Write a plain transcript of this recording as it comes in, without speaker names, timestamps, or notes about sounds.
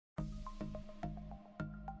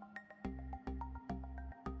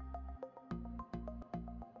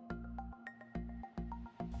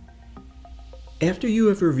After you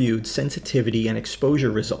have reviewed sensitivity and exposure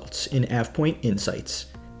results in AvePoint Insights,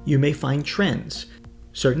 you may find trends,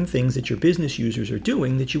 certain things that your business users are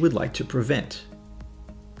doing that you would like to prevent.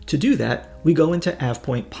 To do that, we go into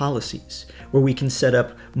AvePoint Policies, where we can set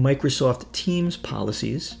up Microsoft Teams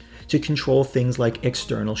policies to control things like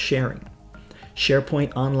external sharing,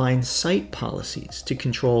 SharePoint Online Site policies to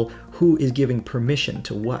control who is giving permission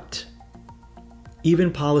to what,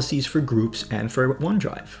 even policies for groups and for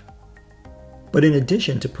OneDrive. But in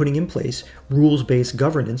addition to putting in place rules-based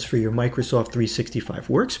governance for your Microsoft 365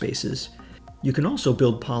 workspaces, you can also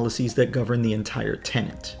build policies that govern the entire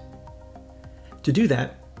tenant. To do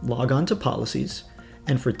that, log on to Policies,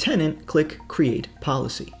 and for Tenant, click Create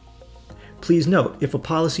Policy. Please note, if a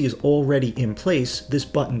policy is already in place, this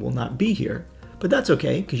button will not be here, but that's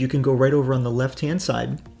okay because you can go right over on the left-hand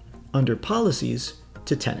side under Policies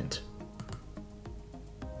to Tenant.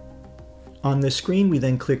 On this screen, we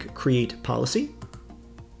then click Create Policy.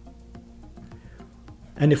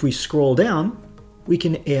 And if we scroll down, we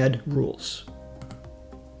can add rules.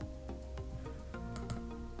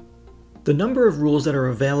 The number of rules that are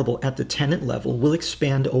available at the tenant level will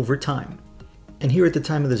expand over time. And here at the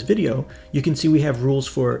time of this video, you can see we have rules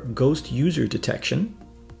for ghost user detection,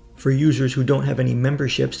 for users who don't have any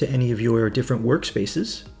memberships to any of your different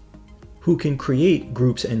workspaces, who can create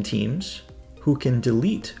groups and teams, who can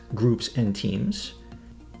delete groups and teams,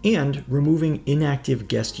 and removing inactive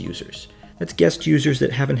guest users. That's guest users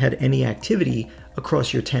that haven't had any activity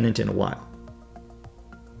across your tenant in a while.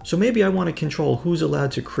 So maybe I want to control who's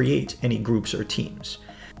allowed to create any groups or teams.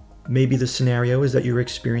 Maybe the scenario is that you're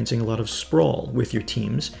experiencing a lot of sprawl with your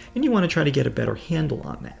teams and you want to try to get a better handle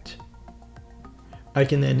on that. I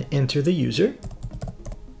can then enter the user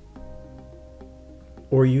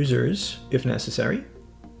or users if necessary.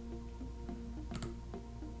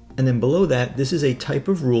 And then below that, this is a type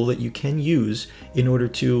of rule that you can use in order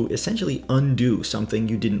to essentially undo something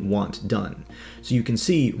you didn't want done. So you can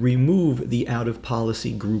see remove the out of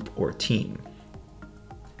policy group or team.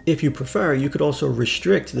 If you prefer, you could also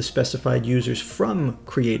restrict the specified users from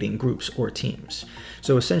creating groups or teams.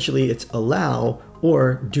 So essentially it's allow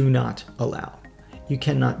or do not allow. You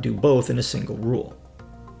cannot do both in a single rule.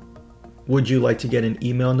 Would you like to get an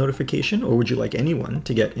email notification, or would you like anyone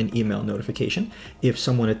to get an email notification if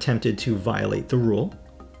someone attempted to violate the rule?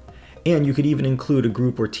 And you could even include a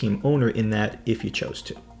group or team owner in that if you chose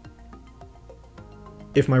to.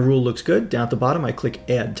 If my rule looks good, down at the bottom I click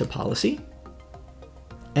Add to Policy.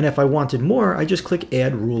 And if I wanted more, I just click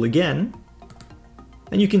Add Rule again.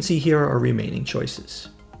 And you can see here are our remaining choices.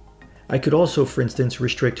 I could also, for instance,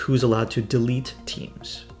 restrict who's allowed to delete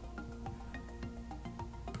teams.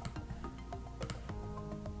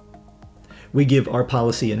 We give our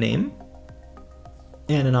policy a name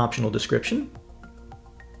and an optional description.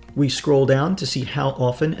 We scroll down to see how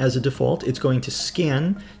often, as a default, it's going to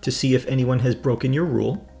scan to see if anyone has broken your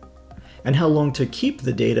rule, and how long to keep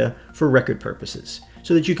the data for record purposes,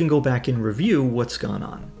 so that you can go back and review what's gone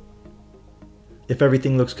on. If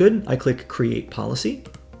everything looks good, I click Create Policy.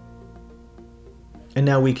 And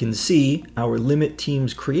now we can see our Limit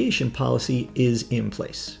Teams Creation policy is in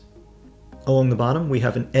place. Along the bottom, we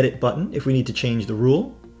have an Edit button if we need to change the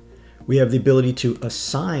rule. We have the ability to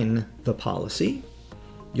assign the policy.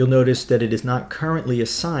 You'll notice that it is not currently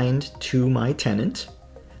assigned to my tenant.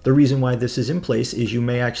 The reason why this is in place is you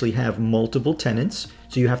may actually have multiple tenants,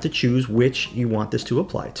 so you have to choose which you want this to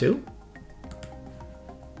apply to.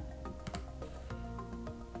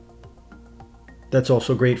 That's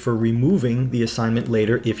also great for removing the assignment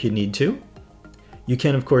later if you need to. You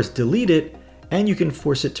can, of course, delete it, and you can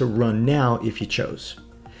force it to run now if you chose.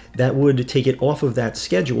 That would take it off of that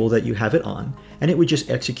schedule that you have it on, and it would just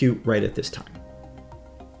execute right at this time.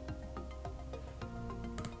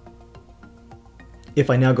 If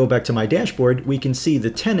I now go back to my dashboard, we can see the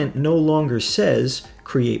tenant no longer says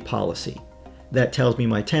Create Policy. That tells me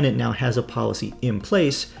my tenant now has a policy in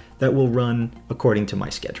place that will run according to my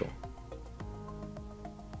schedule.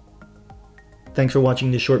 Thanks for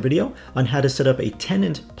watching this short video on how to set up a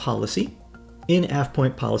tenant policy in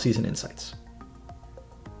AvePoint Policies and Insights.